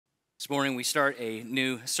This morning we start a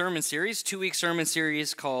new sermon series, 2-week sermon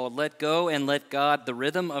series called Let Go and Let God, the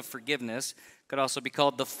Rhythm of Forgiveness. Could also be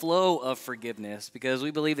called the Flow of Forgiveness, because we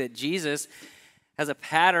believe that Jesus has a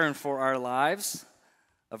pattern for our lives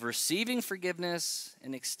of receiving forgiveness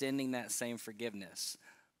and extending that same forgiveness.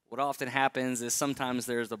 What often happens is sometimes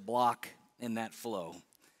there's a block in that flow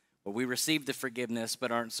where we receive the forgiveness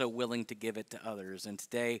but aren't so willing to give it to others. And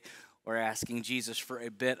today we're asking Jesus for a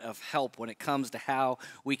bit of help when it comes to how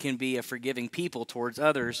we can be a forgiving people towards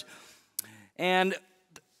others. And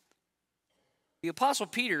the Apostle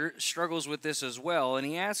Peter struggles with this as well, and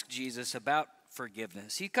he asks Jesus about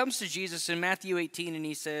forgiveness. He comes to Jesus in Matthew 18 and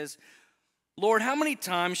he says, "Lord, how many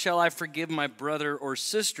times shall I forgive my brother or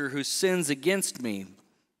sister who sins against me?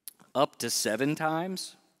 Up to 7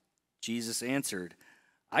 times? Jesus answered,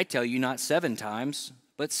 I tell you not 7 times,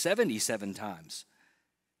 but 77 times.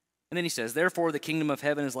 And then he says, "Therefore the kingdom of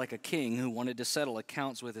heaven is like a king who wanted to settle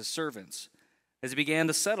accounts with his servants. As he began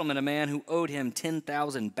the settlement, a man who owed him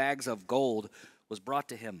 10,000 bags of gold was brought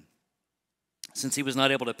to him. Since he was not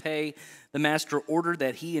able to pay, the master ordered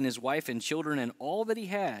that he and his wife and children and all that he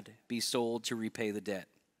had be sold to repay the debt.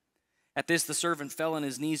 At this the servant fell on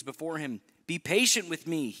his knees before him. 'Be patient with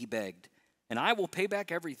me,' he begged, 'and I will pay back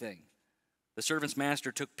everything.' The servant's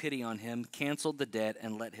master took pity on him, canceled the debt,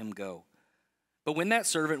 and let him go. But when that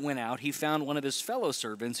servant went out, he found one of his fellow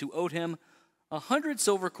servants who owed him 100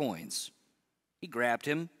 silver coins. He grabbed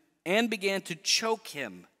him and began to choke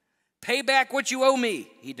him. 'Pay back what you owe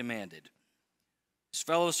me,' he demanded. His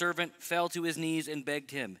fellow servant fell to his knees and begged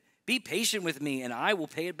him, 'Be patient with me, and I will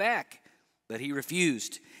pay it back.' But he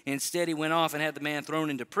refused. Instead, he went off and had the man thrown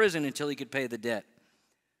into prison until he could pay the debt.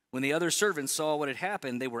 When the other servants saw what had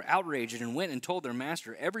happened, they were outraged and went and told their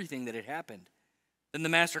master everything that had happened. Then the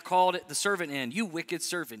master called the servant in. 'You wicked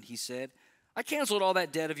servant,' he said, 'I canceled all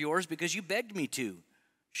that debt of yours because you begged me to.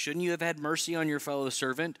 Shouldn't you have had mercy on your fellow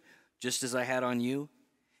servant, just as I had on you?'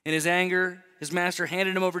 In his anger, his master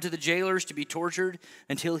handed him over to the jailers to be tortured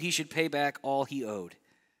until he should pay back all he owed.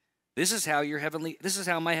 This is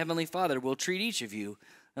how my heavenly Father will treat each of you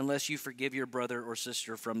unless you forgive your brother or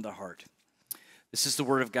sister from the heart." This is the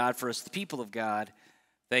word of God for us, the people of God.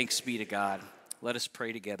 Thanks be to God. Let us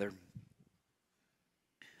pray together.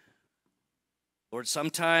 Lord,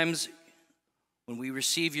 sometimes when we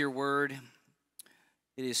receive your word,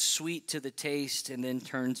 it is sweet to the taste and then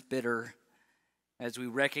turns bitter as we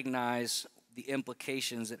recognize the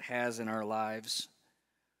implications it has in our lives.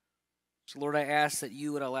 So, Lord, I ask that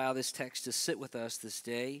you would allow this text to sit with us this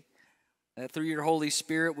day, that through your Holy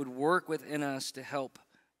Spirit would work within us to help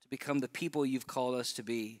to become the people you've called us to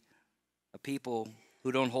be, a people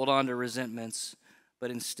who don't hold on to resentments,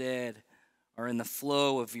 but instead are in the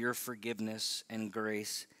flow of your forgiveness and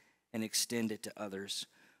grace and extend it to others.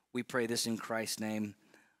 We pray this in Christ's name.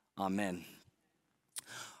 Amen.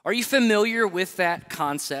 Are you familiar with that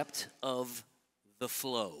concept of the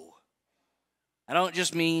flow? I don't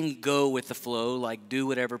just mean go with the flow, like do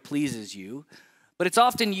whatever pleases you, but it's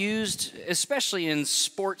often used, especially in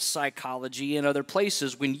sports psychology and other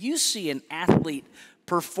places, when you see an athlete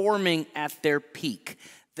performing at their peak.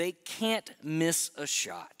 They can't miss a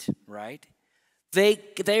shot, right?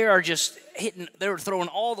 They are just hitting, they're throwing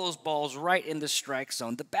all those balls right in the strike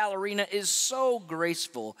zone. The ballerina is so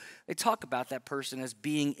graceful. They talk about that person as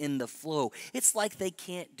being in the flow. It's like they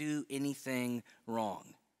can't do anything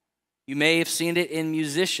wrong. You may have seen it in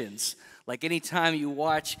musicians. Like anytime you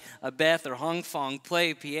watch a Beth or Hong Fong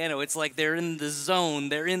play piano, it's like they're in the zone,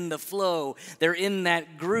 they're in the flow, they're in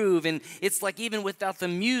that groove. And it's like even without the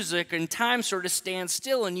music and time sort of stands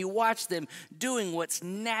still and you watch them doing what's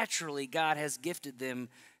naturally God has gifted them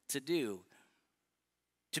to do.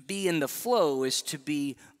 To be in the flow is to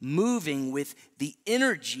be moving with the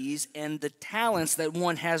energies and the talents that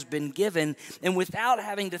one has been given, and without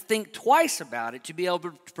having to think twice about it, to be able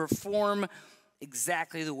to perform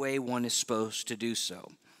exactly the way one is supposed to do so.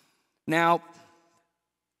 Now,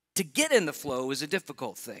 to get in the flow is a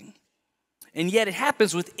difficult thing, and yet it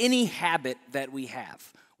happens with any habit that we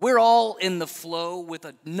have. We're all in the flow with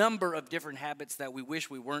a number of different habits that we wish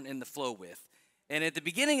we weren't in the flow with. And at the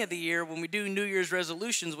beginning of the year, when we do New Year's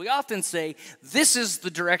resolutions, we often say, this is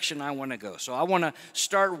the direction I want to go. So I want to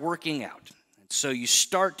start working out. So you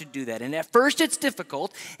start to do that. And at first it's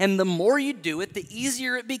difficult, and the more you do it, the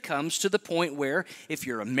easier it becomes, to the point where if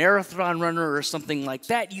you're a marathon runner or something like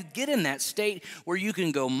that, you get in that state where you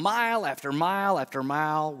can go mile after mile after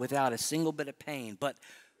mile without a single bit of pain. But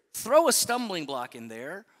throw a stumbling block in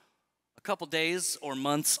there, a couple days or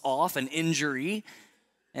months off, an injury,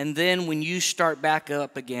 and then when you start back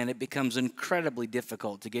up again, it becomes incredibly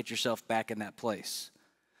difficult to get yourself back in that place.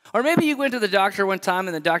 Or maybe you went to the doctor one time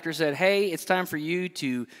and the doctor said, hey, it's time for you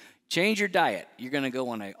to change your diet. You're going to go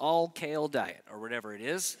on an all-kale diet or whatever it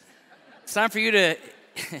is. It's time for you to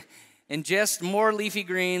ingest more leafy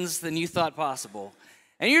greens than you thought possible.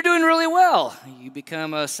 And you're doing really well. You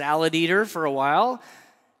become a salad eater for a while,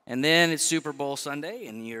 and then it's Super Bowl Sunday,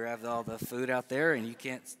 and you have all the food out there, and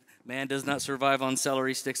man does not survive on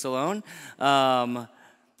celery sticks alone.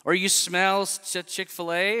 Or you smell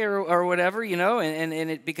Chick-fil-A or whatever, and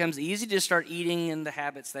it becomes easy to start eating in the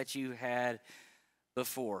habits that you had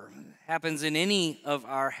before. It happens in any of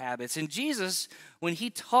our habits. And Jesus, when he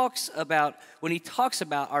talks about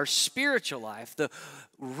our spiritual life, the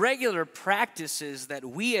regular practices that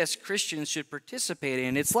we as Christians should participate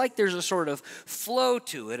in, it's like there's a sort of flow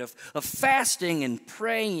to it of fasting and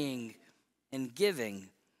praying and giving.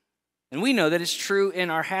 And we know that it's true in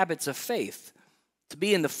our habits of faith. To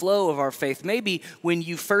be in the flow of our faith. Maybe when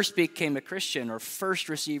you first became a Christian or first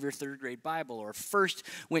received your third grade Bible or first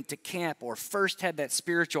went to camp or first had that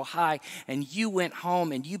spiritual high and you went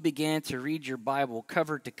home and you began to read your Bible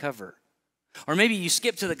cover to cover. Or maybe you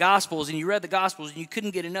skipped to the Gospels and you read the Gospels and you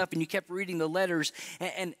couldn't get enough and you kept reading the letters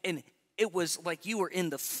and it was like you were in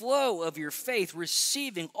the flow of your faith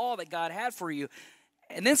receiving all that God had for you.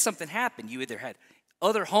 And then something happened. You either had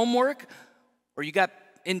other homework or you got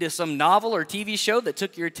into some novel or TV show that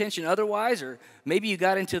took your attention otherwise, or maybe you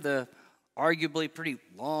got into the arguably pretty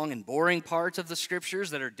long and boring parts of the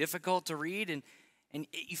scriptures that are difficult to read, and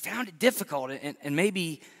you found it difficult, and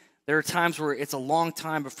maybe there are times where it's a long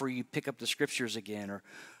time before you pick up the scriptures again,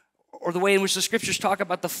 or the way in which the scriptures talk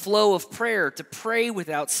about the flow of prayer, to pray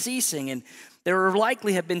without ceasing, and there are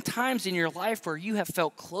likely have been times in your life where you have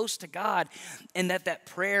felt close to God, and that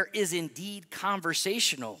prayer is indeed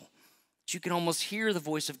conversational. You can almost hear the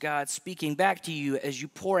voice of God speaking back to you as you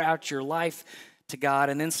pour out your life to God,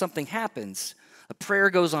 and then something happens. A prayer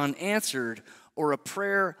goes unanswered, or a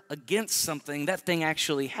prayer against something, that thing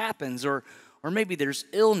actually happens, or maybe there's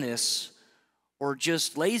illness or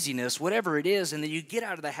just laziness, whatever it is, and then you get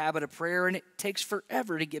out of the habit of prayer, and it takes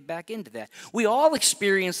forever to get back into that. We all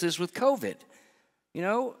experience this with COVID.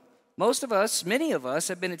 Most of us, many of us,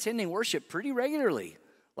 have been attending worship pretty regularly,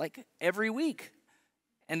 like every week.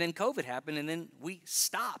 And then COVID happened, and then we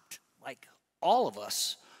stopped, like all of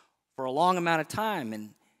us, for a long amount of time.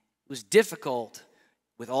 And it was difficult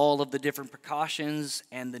with all of the different precautions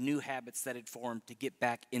and the new habits that had formed to get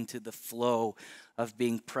back into the flow of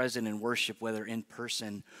being present in worship, whether in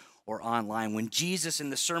person or online. When Jesus in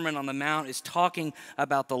the Sermon on the Mount is talking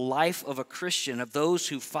about the life of a Christian, of those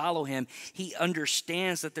who follow him, he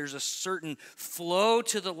understands that there's a certain flow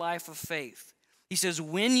to the life of faith. He says,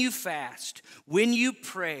 when you fast, when you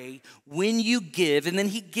pray, when you give, and then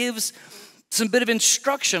he gives some bit of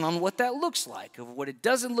instruction on what that looks like, of what it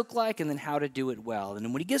doesn't look like, and then how to do it well. And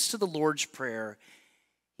then when he gets to the Lord's Prayer,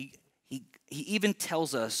 he even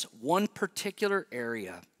tells us one particular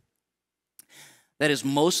area that is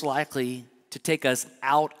most likely to take us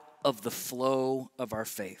out of the flow of our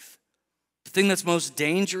faith. The thing that's most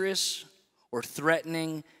dangerous or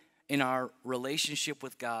threatening in our relationship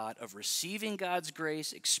with God, of receiving God's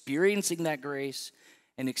grace, experiencing that grace,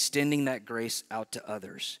 and extending that grace out to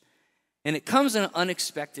others. And it comes in an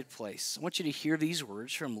unexpected place. I want you to hear these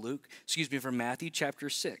words from Matthew chapter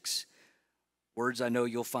 6. Words I know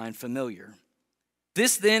you'll find familiar.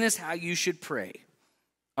 This then is how you should pray.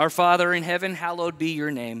 Our Father in heaven, hallowed be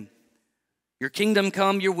your name. Your kingdom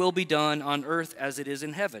come, your will be done on earth as it is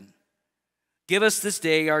in heaven. Give us this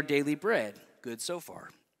day our daily bread. Good so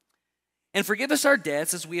far. And forgive us our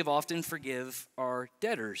debts as we have often forgive our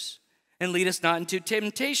debtors. And lead us not into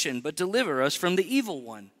temptation, but deliver us from the evil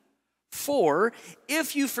one. For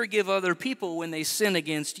if you forgive other people when they sin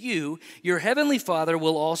against you, your heavenly Father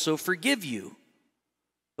will also forgive you.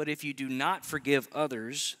 But if you do not forgive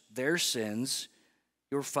others their sins,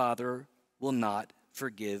 your Father will not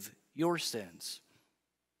forgive your sins.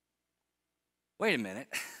 Wait a minute.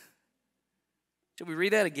 Should we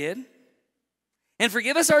read that again? And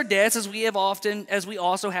forgive us our debts as we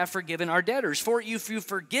also have forgiven our debtors. For if you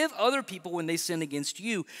forgive other people when they sin against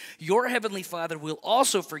you, your heavenly Father will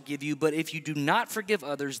also forgive you. But if you do not forgive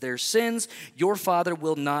others their sins, your Father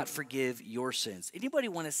will not forgive your sins. Anybody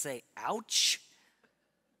want to say, ouch?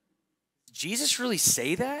 Did Jesus really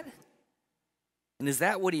say that? And is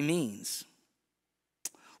that what he means?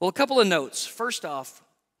 Well, a couple of notes. First off,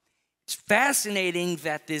 it's fascinating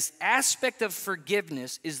that this aspect of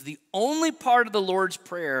forgiveness is the only part of the Lord's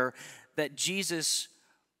Prayer that Jesus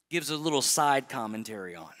gives a little side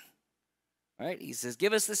commentary on. Right? He says,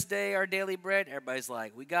 give us this day our daily bread. Everybody's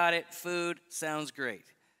like, we got it. Food sounds great.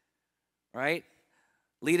 Right?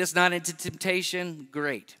 Lead us not into temptation.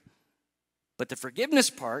 Great. But the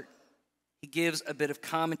forgiveness part, he gives a bit of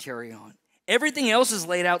commentary on. Everything else is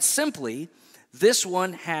laid out simply. This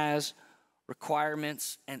one has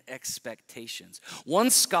requirements and expectations.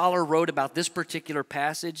 One scholar wrote about this particular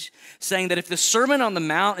passage, saying that if the Sermon on the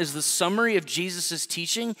Mount is the summary of Jesus'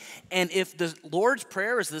 teaching, and if the Lord's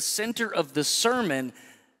Prayer is the center of the sermon,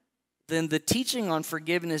 then the teaching on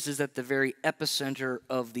forgiveness is at the very epicenter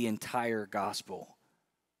of the entire gospel.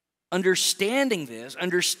 Understanding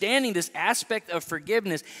this aspect of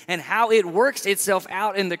forgiveness and how it works itself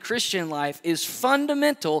out in the Christian life is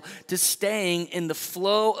fundamental to staying in the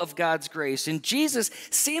flow of God's grace. And Jesus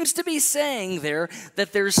seems to be saying there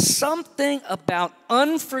that there's something about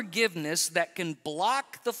unforgiveness that can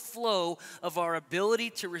block the flow of our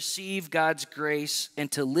ability to receive God's grace and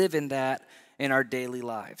to live in that in our daily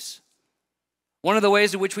lives. One of the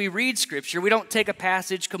ways in which we read Scripture, we don't take a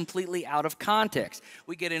passage completely out of context.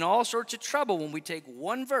 We get in all sorts of trouble when we take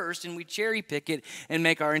one verse and we cherry pick it and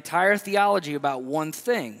make our entire theology about one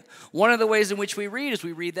thing. One of the ways in which we read is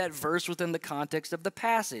we read that verse within the context of the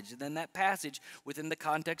passage, and then that passage within the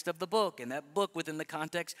context of the book, and that book within the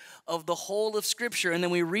context of the whole of Scripture, and then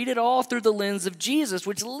we read it all through the lens of Jesus,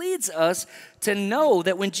 which leads us to know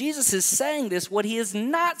that when Jesus is saying this, what he is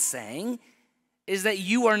not saying is that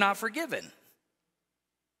you are not forgiven.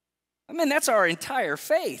 I mean, that's our entire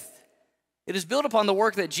faith. It is built upon the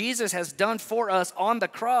work that Jesus has done for us on the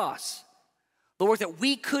cross. The work that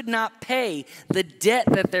we could not pay, the debt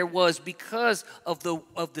that there was because of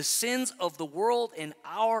the sins of the world and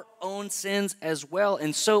our own sins as well.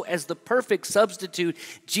 And so as the perfect substitute,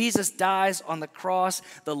 Jesus dies on the cross,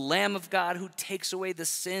 the Lamb of God who takes away the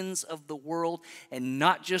sins of the world, and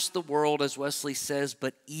not just the world, as Wesley says,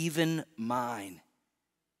 but even mine.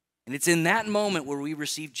 And it's in that moment where we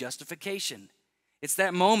receive justification. It's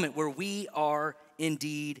that moment where we are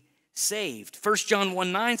indeed saved. 1 John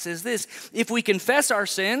 1:9 says this, if we confess our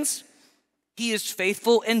sins, he is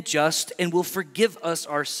faithful and just and will forgive us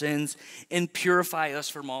our sins and purify us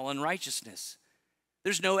from all unrighteousness.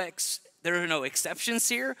 There are no exceptions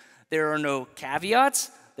here. There are no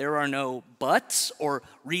caveats. There are no buts or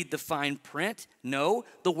read the fine print. No,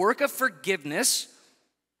 the work of forgiveness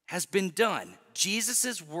has been done.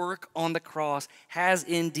 Jesus' work on the cross has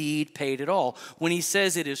indeed paid it all. When he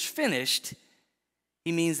says it is finished,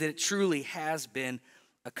 he means that it truly has been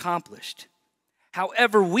accomplished.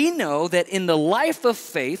 However, we know that in the life of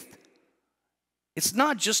faith, it's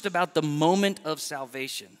not just about the moment of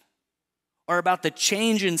salvation or about the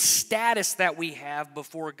change in status that we have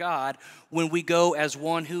before God when we go as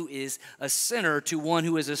one who is a sinner to one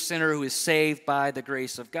who is a sinner who is saved by the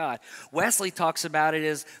grace of God. Wesley talks about it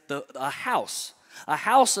as a house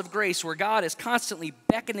of grace where God is constantly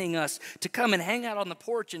beckoning us to come and hang out on the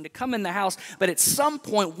porch and to come in the house. But at some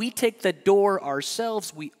point, we take the door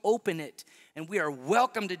ourselves, we open it, and we are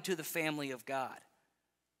welcomed into the family of God.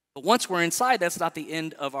 But once we're inside, that's not the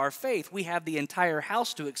end of our faith. We have the entire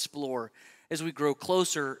house to explore as we grow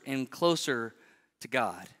closer and closer to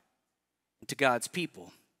God and to God's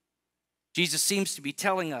people. Jesus seems to be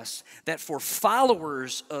telling us that for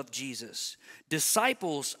followers of Jesus,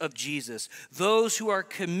 disciples of Jesus, those who are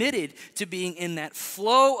committed to being in that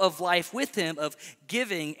flow of life with him, of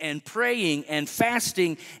giving and praying and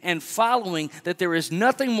fasting and following, that there is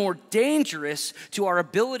nothing more dangerous to our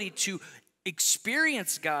ability to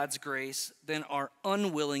experience God's grace than our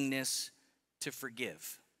unwillingness to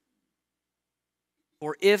forgive.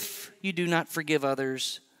 For if you do not forgive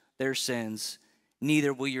others their sins,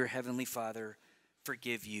 neither will your heavenly Father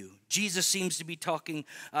forgive you. Jesus seems to be talking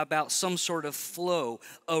about some sort of flow,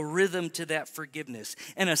 a rhythm to that forgiveness.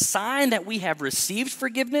 And a sign that we have received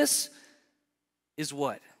forgiveness is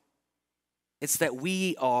what? It's that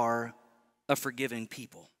we are a forgiving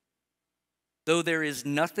people. Though there is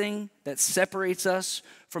nothing that separates us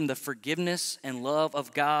from the forgiveness and love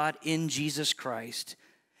of God in Jesus Christ,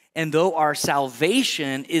 and though our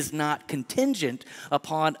salvation is not contingent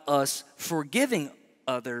upon us forgiving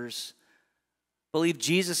others, I believe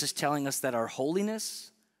Jesus is telling us that our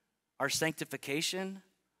holiness, our sanctification,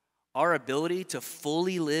 our ability to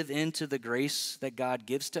fully live into the grace that God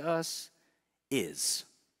gives to us is.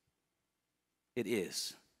 It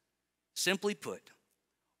is. Simply put,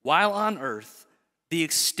 while on earth, the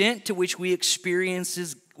extent to which we experience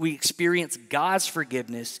God's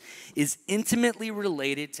forgiveness is intimately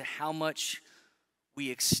related to how much we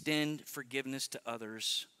extend forgiveness to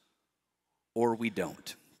others or we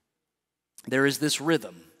don't. There is this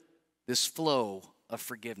rhythm, this flow of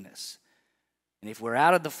forgiveness. And if we're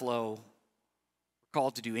out of the flow, we're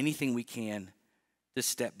called to do anything we can to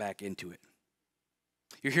step back into it.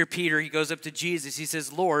 You hear Peter, he goes up to Jesus. He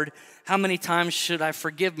says, Lord, how many times should I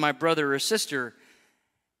forgive my brother or sister?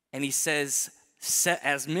 And he says,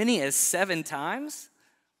 as many as 7 times?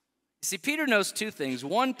 You see, Peter knows 2 things.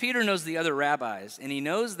 One, Peter knows the other rabbis, and he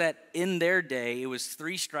knows that in their day, it was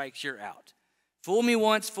 3 strikes, you're out. Fool me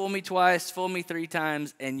once, fool me twice, fool me 3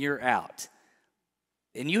 times, and you're out.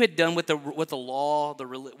 And you had done what the law,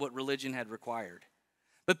 what religion had required.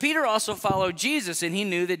 But Peter also followed Jesus, and he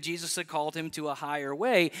knew that Jesus had called him to a higher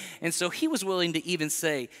way, and so he was willing to even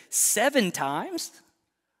say 7 times?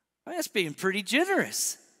 I mean, that's being pretty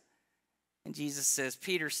generous. And Jesus says,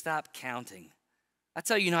 Peter, stop counting. I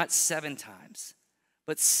tell you, not 7 times,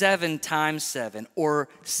 but 7 times 7, or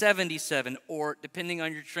 77, or depending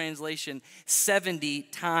on your translation, 70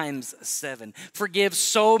 times 7. Forgive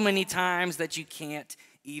so many times that you can't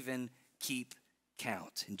even keep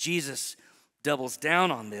count. And Jesus doubles down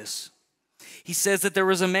on this. He says that there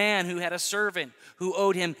was a man who had a servant who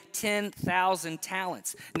owed him 10,000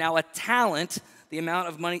 talents. Now, a talent, the amount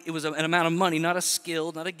of money, it was an amount of money, not a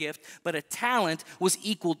skill, not a gift, but a talent was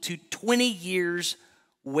equal to 20 years'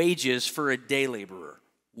 wages for a day laborer.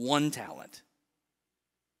 1 talent.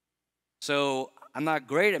 So, I'm not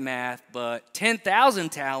great at math, but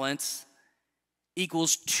 10,000 talents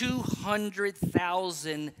equals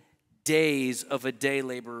 200,000 days of a day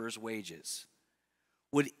laborer's wages.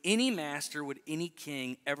 Would any master, would any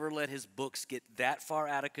king ever let his books get that far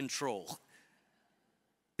out of control?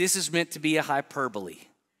 This is meant to be a hyperbole.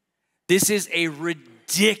 This is a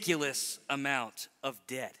ridiculous amount of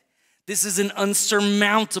debt. This is an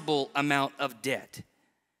unsurmountable amount of debt.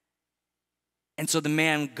 And so the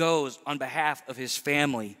man goes on behalf of his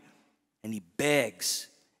family, and he begs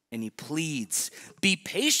and he pleads, be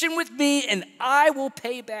patient with me and I will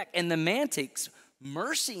pay back. And the man takes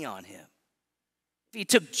mercy on him. If he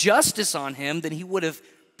took justice on him, then he would have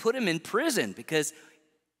put him in prison because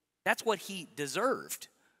that's what he deserved.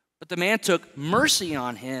 But the man took mercy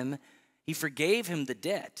on him. He forgave him the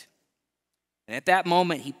debt. And at that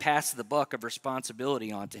moment, he passed the buck of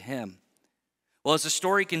responsibility on to him. Well, as the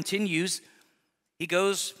story continues, he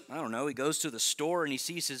goes to the store and he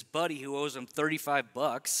sees his buddy who owes him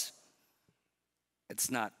 $35. It's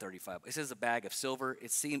not 35. It says a bag of silver.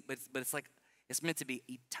 But it's like, it's meant to be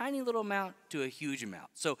a tiny little amount to a huge amount.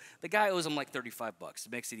 So the guy owes him like $35.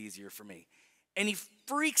 It makes it easier for me. And he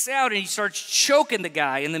freaks out and he starts choking the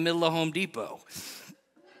guy in the middle of Home Depot.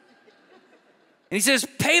 And he says,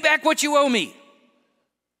 pay back what you owe me.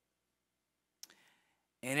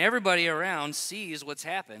 And everybody around sees what's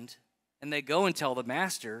happened. And they go and tell the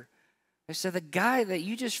master. They said, the guy that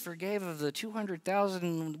you just forgave of the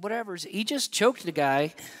 200,000 whatever, he just choked the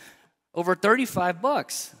guy over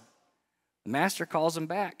 $35. The master calls him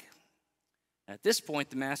back. At this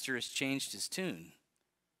point, the master has changed his tune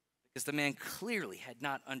because the man clearly had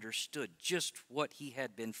not understood just what he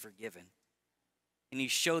had been forgiven. And he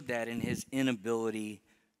showed that in his inability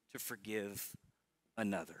to forgive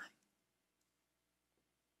another.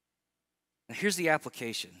 Now, here's the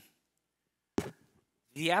application.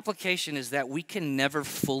 The application is that we can never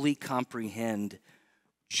fully comprehend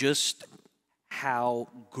just how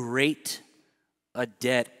great a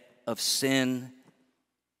debt of sin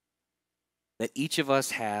that each of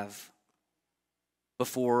us have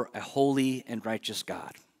before a holy and righteous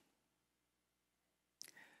God.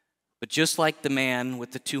 But just like the man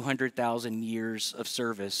with the 200,000 years of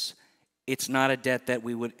service, it's not a debt that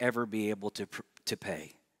we would ever be able to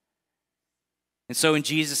pay. And so in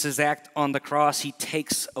Jesus' act on the cross, he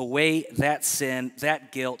takes away that sin,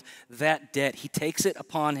 that guilt, that debt. He takes it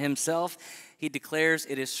upon himself. He declares,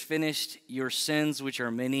 it is finished. Your sins, which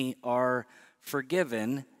are many, are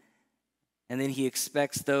forgiven. And then he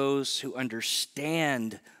expects those who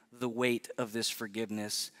understand the weight of this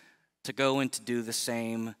forgiveness to go and to do the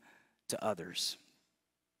same to others.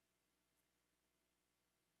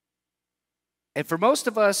 And for most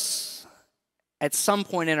of us, at some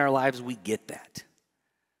point in our lives, we get that.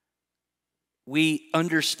 We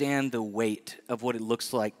understand the weight of what it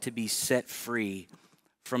looks like to be set free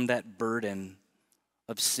from that burden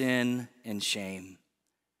of sin and shame,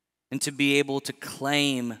 and to be able to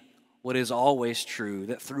claim what is always true,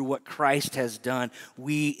 that through what Christ has done,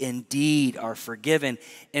 we indeed are forgiven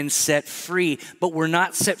and set free. But we're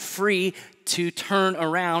not set free to turn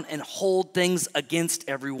around and hold things against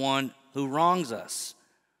everyone who wrongs us.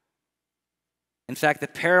 In fact, the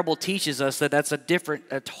parable teaches us that that's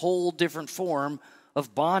a whole different form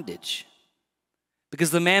of bondage.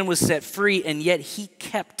 Because the man was set free, and yet he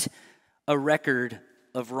kept a record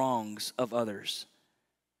of wrongs of others.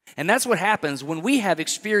 And that's what happens when we have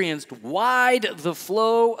experienced wide the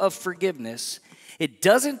flow of forgiveness. It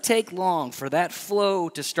doesn't take long for that flow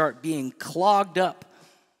to start being clogged up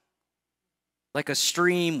like a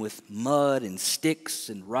stream with mud and sticks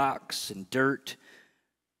and rocks and dirt.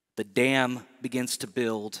 The dam begins to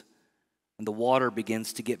build and the water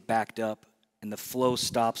begins to get backed up and the flow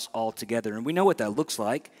stops altogether. And we know what that looks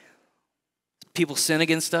like. People sin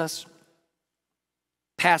against us.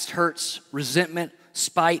 Past hurts, resentment,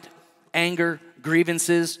 spite, anger,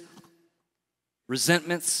 grievances,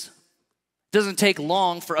 resentments. It doesn't take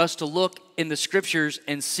long for us to look in the scriptures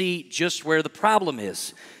and see just where the problem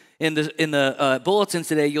is. In the bulletin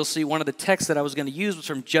today, you'll see one of the texts that I was going to use was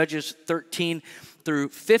from Judges 13 through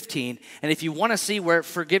 15. And if you want to see where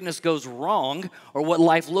forgiveness goes wrong or what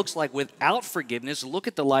life looks like without forgiveness, look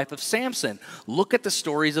at the life of Samson. Look at the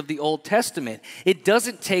stories of the Old Testament. It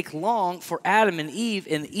doesn't take long for Adam and Eve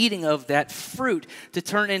in the eating of that fruit to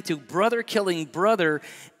turn into brother killing brother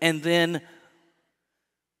and then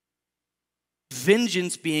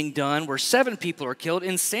vengeance being done where 7 people are killed.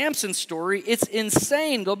 In Samson's story, it's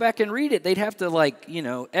insane. Go back and read it. They'd have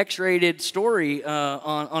to X-rated story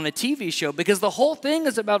on a TV show because the whole thing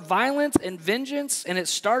is about violence and vengeance, and it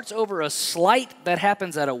starts over a slight that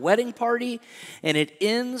happens at a wedding party, and it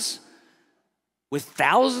ends with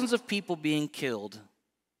thousands of people being killed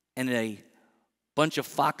and a bunch of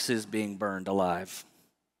foxes being burned alive.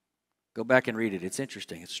 Go back and read it. It's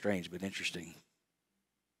interesting. It's strange, but interesting.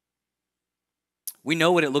 We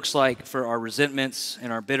know what it looks like for our resentments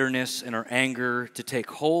and our bitterness and our anger to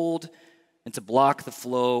take hold and to block the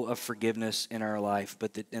flow of forgiveness in our life.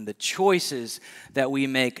 But the choices that we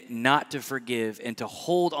make not to forgive and to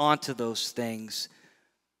hold on to those things,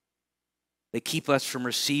 they keep us from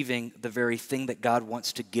receiving the very thing that God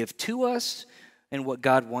wants to give to us and what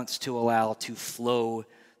God wants to allow to flow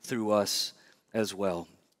through us as well.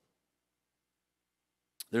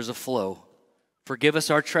 There's a flow. Forgive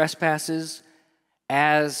us our trespasses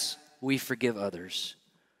as we forgive others.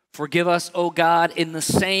 Forgive us, O God, in the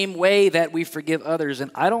same way that we forgive others.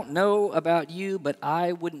 And I don't know about you, but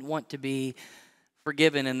I wouldn't want to be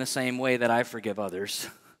forgiven in the same way that I forgive others.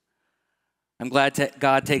 I'm glad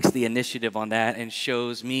God takes the initiative on that and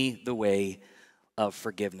shows me the way of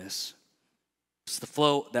forgiveness. It's the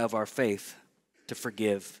flow of our faith to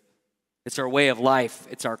forgive. It's our way of life.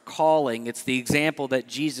 It's our calling. It's the example that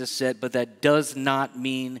Jesus set, but that does not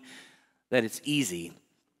mean that it's easy.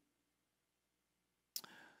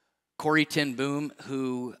 Corrie ten Boom,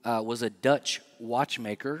 who was a Dutch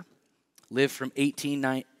watchmaker, lived from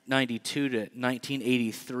 1892 to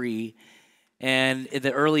 1983. And in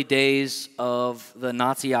the early days of the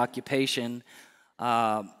Nazi occupation,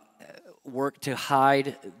 worked to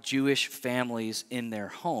hide Jewish families in their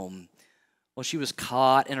home. Well, she was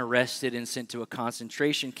caught and arrested and sent to a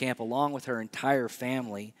concentration camp along with her entire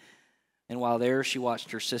family. And while there, she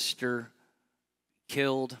watched her sister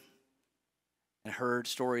killed and heard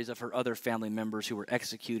stories of her other family members who were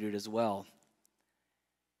executed as well.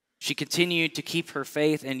 She continued to keep her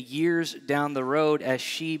faith, and years down the road, as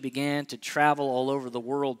she began to travel all over the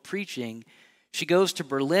world preaching, she goes to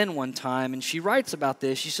Berlin one time, and she writes about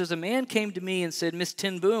this. She says, "A man came to me and said, 'Miss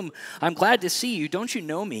ten Boom, I'm glad to see you. Don't you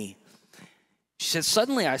know me?' She says,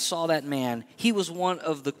 'Suddenly I saw that man. He was one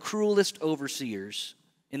of the cruelest overseers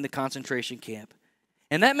in the concentration camp.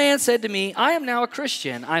 And that man said to me, I am now a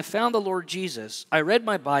Christian. I found the Lord Jesus. I read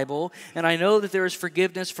my Bible, and I know that there is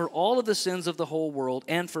forgiveness for all of the sins of the whole world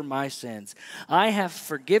and for my sins. I have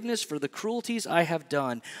forgiveness for the cruelties I have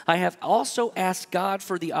done. I have also asked God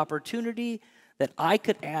for the opportunity that I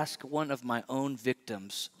could ask one of my own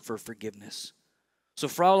victims for forgiveness. So,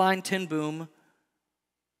 Fraulein ten Boom,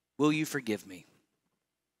 will you forgive me?'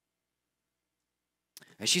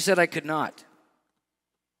 And she said, 'I could not.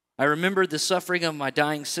 I remembered the suffering of my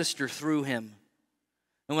dying sister through him.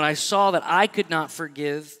 And when I saw that I could not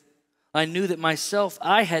forgive, I knew that myself,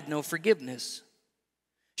 I had no forgiveness.'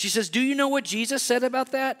 She says, 'Do you know what Jesus said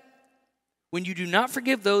about that? When you do not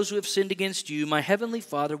forgive those who have sinned against you, my heavenly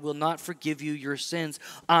Father will not forgive you your sins.'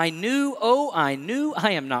 I knew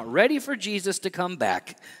I am not ready for Jesus to come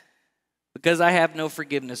back because I have no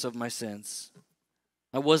forgiveness of my sins.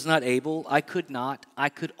 I was not able, I could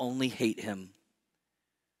only hate him.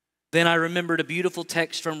 Then I remembered a beautiful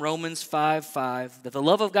text from Romans 5:5, that the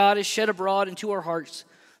love of God is shed abroad into our hearts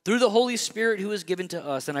through the Holy Spirit who is given to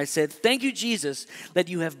us. And I said, thank you, Jesus, that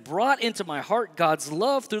you have brought into my heart God's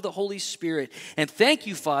love through the Holy Spirit. And thank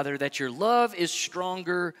you, Father, that your love is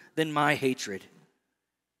stronger than my hatred.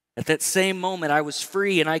 At that same moment, I was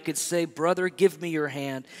free and I could say, brother, give me your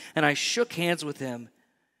hand. And I shook hands with him.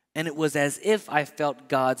 And it was as if I felt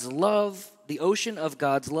God's love the ocean of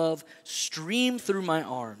God's love stream through my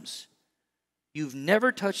arms. You've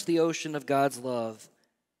never touched the ocean of God's love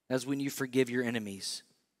as when you forgive your enemies.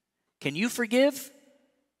 Can you forgive?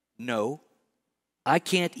 No, I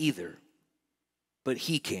can't either, but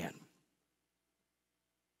He can.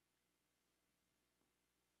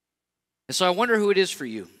 And so I wonder who it is for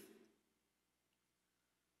you.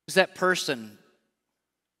 Who's that person,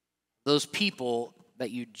 those people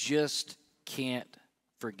that you just can't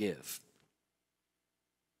forgive?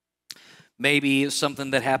 Maybe it's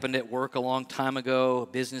something that happened at work a long time ago, a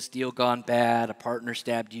business deal gone bad, a partner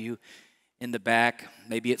stabbed you in the back.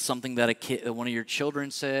 Maybe it's something that one of your children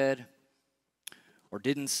said or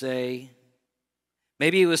didn't say.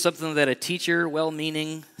 Maybe it was something that a teacher,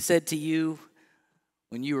 well-meaning, said to you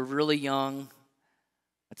when you were really young.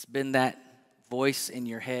 It's been that voice in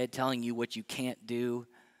your head telling you what you can't do.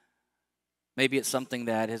 Maybe it's something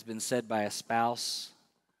that has been said by a spouse.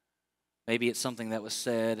 Maybe it's something that was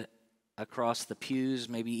said across the pews,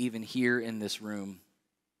 maybe even here in this room.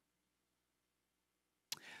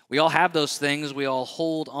 We all have those things. We all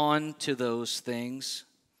hold on to those things.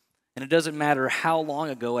 And it doesn't matter how long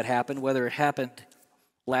ago it happened, whether it happened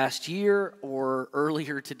last year or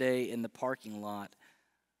earlier today in the parking lot.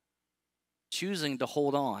 Choosing to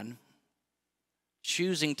hold on,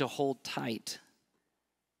 choosing to hold tight,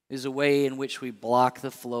 is a way in which we block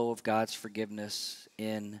the flow of God's forgiveness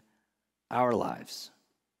in our lives.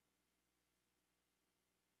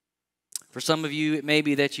 For some of you, it may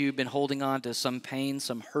be that you've been holding on to some pain,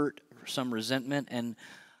 some hurt, some resentment, and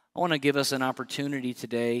I want to give us an opportunity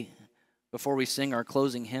today, before we sing our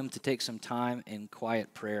closing hymn, to take some time in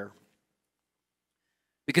quiet prayer.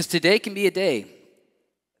 Because today can be a day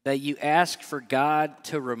that you ask for God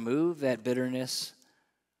to remove that bitterness,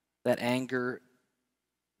 that anger,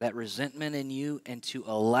 that resentment in you, and to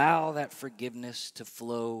allow that forgiveness to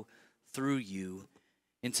flow through you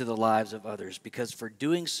into the lives of others. Because for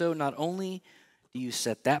doing so, not only do you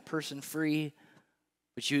set that person free,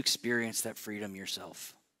 but you experience that freedom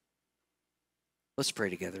yourself. Let's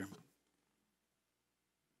pray together.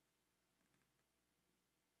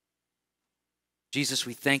 Jesus,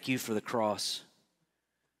 we thank you for the cross.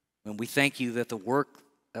 And we thank you that the work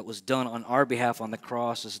that was done on our behalf on the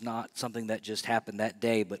cross is not something that just happened that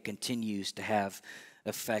day, but continues to have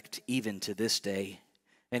effect even to this day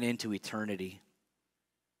and into eternity.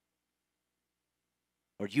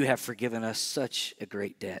 Lord, you have forgiven us such a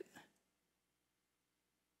great debt.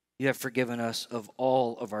 You have forgiven us of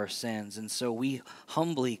all of our sins. And so we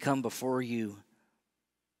humbly come before you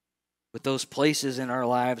with those places in our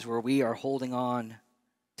lives where we are holding on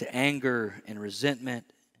to anger and resentment,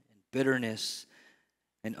 bitterness,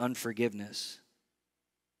 and unforgiveness.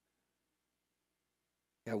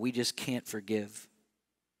 God, we just can't forgive.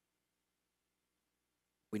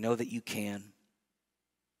 We know that you can.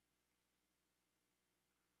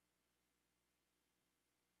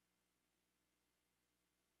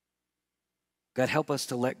 God, help us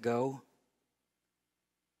to let go.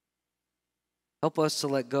 Help us to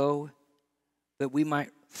let go that we might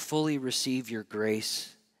fully receive your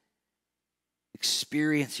grace,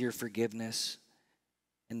 experience your forgiveness,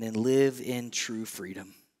 and then live in true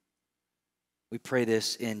freedom. We pray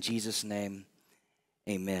this in Jesus' name.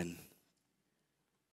 Amen.